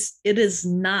 and it is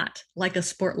not like a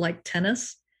sport like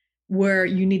tennis, where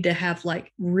you need to have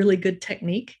like really good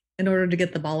technique in order to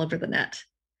get the ball over the net.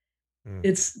 Mm.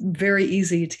 It's very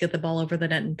easy to get the ball over the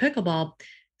net in pickleball.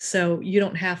 So you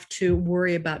don't have to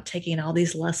worry about taking all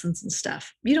these lessons and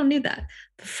stuff. You don't need that.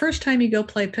 The first time you go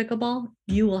play pickleball,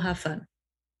 you will have fun.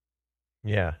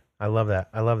 Yeah, I love that.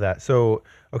 I love that. So,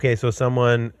 okay, so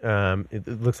someone, it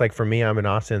looks like for me, I'm in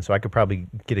Austin, so I could probably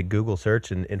get a Google search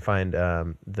and find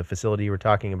the facility you were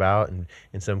talking about and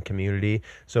in some community.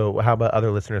 So, how about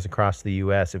other listeners across the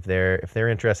U.S. If they're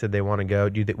interested, they want to go.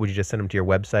 Would you just send them to your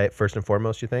website first and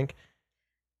foremost? You think?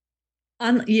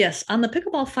 On the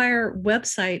Pickleball Fire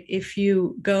website, if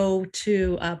you go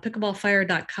to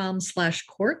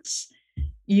pickleballfire.com/courts,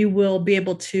 you will be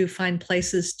able to find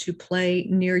places to play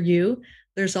near you.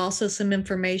 There's also some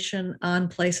information on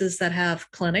places that have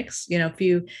clinics. If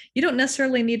you don't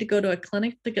necessarily need to go to a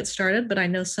clinic to get started, but I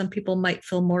know some people might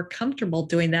feel more comfortable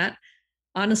doing that.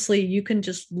 Honestly, you can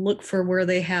just look for where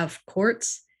they have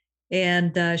courts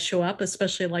and show up,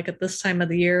 especially like at this time of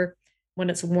the year when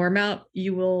it's warm out.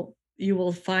 You will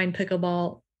find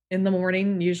pickleball in the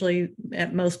morning, usually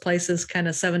at most places, kind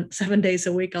of seven days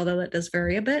a week, although that does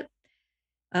vary a bit.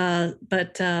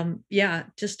 But yeah,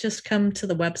 just come to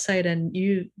the website and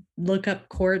you look up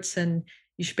courts, and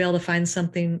you should be able to find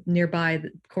something nearby. The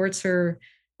courts are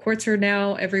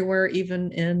now everywhere,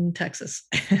 even in Texas.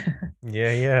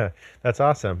 Yeah, yeah, that's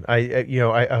awesome.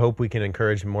 I hope we can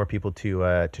encourage more people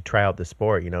to try out the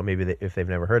sport. Maybe if they've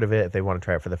never heard of it, if they want to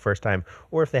try it for the first time,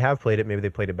 or if they have played it, maybe they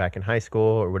played it back in high school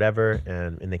or whatever,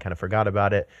 and they kind of forgot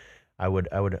about it. I would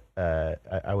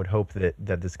hope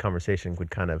that this conversation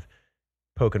would kind of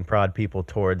poke and prod people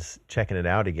towards checking it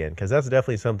out again, because that's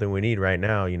definitely something we need right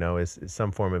now, is some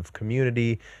form of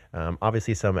community,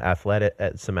 obviously some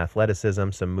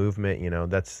athleticism, some movement.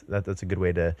 That's a good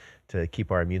way to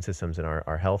keep our immune systems and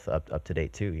our health up to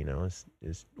date too,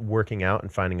 is working out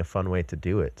and finding a fun way to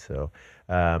do it. So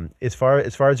as far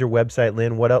as your website,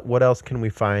 Lynn, what else can we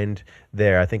find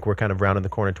there? I think we're kind of rounding the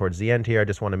corner towards the end here. I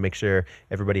just want to make sure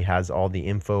everybody has all the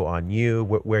info on you,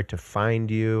 where to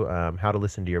find you, how to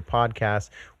listen to your podcast,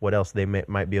 what else they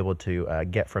might be able to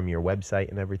get from your website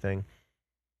and everything.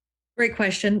 Great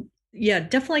question. Yeah,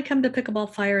 definitely come to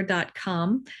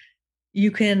pickleballfire.com.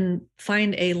 You can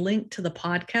find a link to the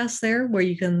podcast there where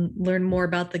you can learn more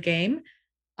about the game.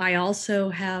 I also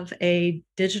have a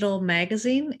digital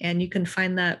magazine, and you can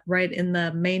find that right in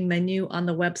the main menu on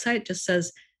the website. It just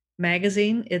says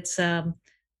magazine. It's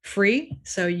free,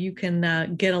 so you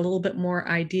can get a little bit more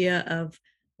idea of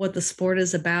what the sport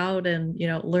is about, and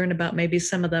learn about maybe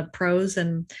some of the pros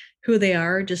and who they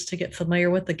are, just to get familiar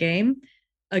with the game.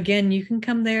 Again, you can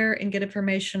come there and get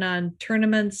information on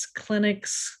tournaments,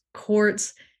 clinics,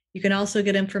 courts. You can also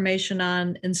get information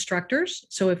on instructors.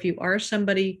 So if you are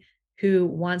somebody who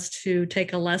wants to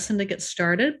take a lesson to get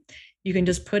started, you can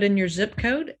just put in your zip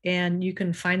code and you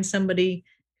can find somebody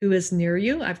who is near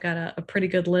you. I've got a pretty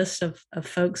good list of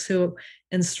folks who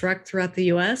instruct throughout the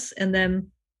US. And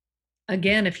then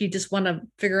again, if you just want to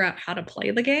figure out how to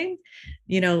play the game,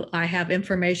 I have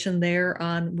information there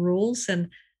on rules, and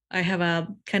I have a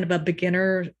kind of a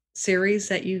beginner series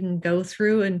that you can go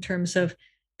through in terms of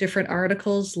different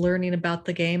articles, learning about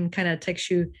the game. Kind of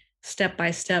takes you step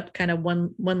by step, kind of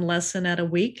one lesson at a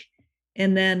week.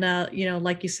 And then,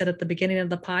 like you said at the beginning of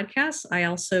the podcast, I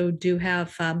also do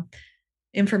have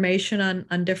information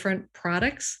on different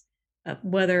products,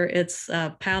 whether it's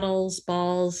paddles,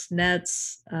 balls,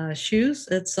 nets, shoes.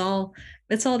 It's all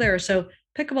there. So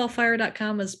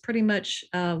pickleballfire.com is pretty much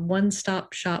a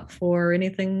one-stop shop for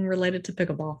anything related to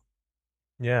pickleball.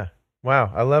 Yeah.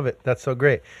 Wow, I love it. That's so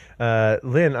great.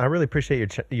 Lynn, I really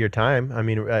appreciate your time. I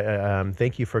mean,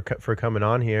 thank you for coming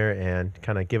on here and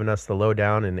kind of giving us the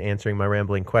lowdown and answering my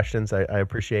rambling questions. I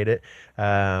appreciate it.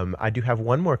 I do have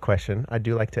one more question I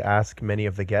do like to ask many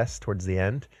of the guests towards the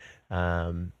end.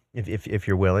 If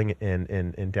you're willing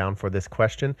and down for this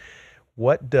question,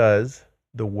 what does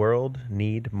the world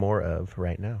need more of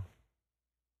right now?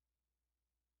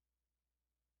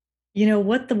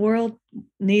 What the world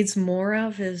needs more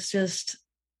of is just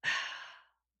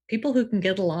people who can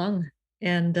get along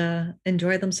and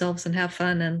enjoy themselves and have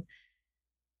fun. And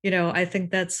I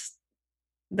think that's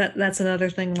another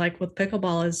thing. Like with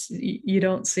pickleball, is you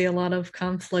don't see a lot of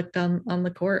conflict on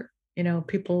the court.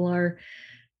 People are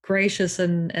gracious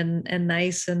and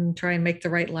nice and try and make the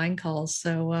right line calls.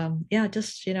 So yeah,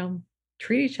 just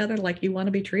treat each other like you want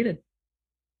to be treated.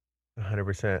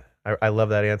 100%. I love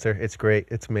that answer. It's great.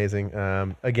 It's amazing.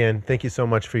 Again, thank you so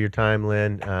much for your time,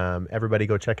 Lynn. Everybody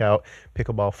go check out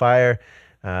Pickleball Fire.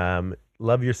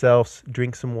 Love yourselves.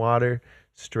 Drink some water.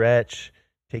 Stretch.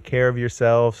 Take care of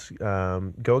yourselves.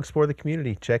 Go explore the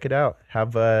community. Check it out.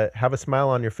 Have a smile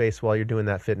on your face while you're doing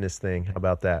that fitness thing. How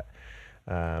about that?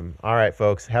 All right,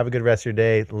 folks. Have a good rest of your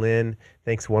day. Lynn,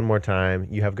 thanks one more time.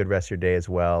 You have a good rest of your day as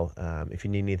well. If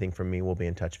you need anything from me, we'll be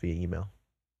in touch via email.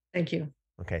 Thank you.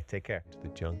 Okay, take care. To the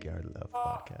Junkyard Love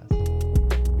Podcast.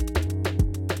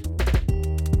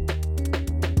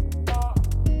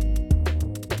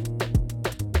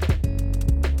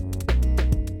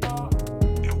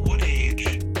 At what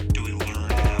age do we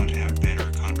learn how to have better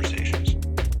conversations?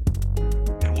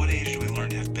 At what age do we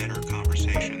learn to have better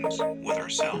conversations with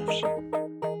ourselves?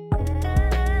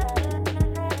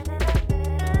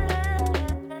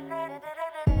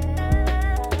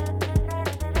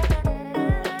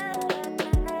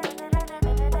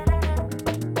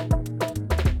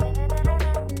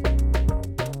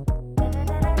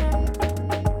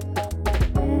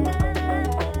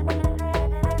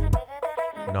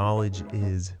 Knowledge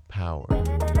is power.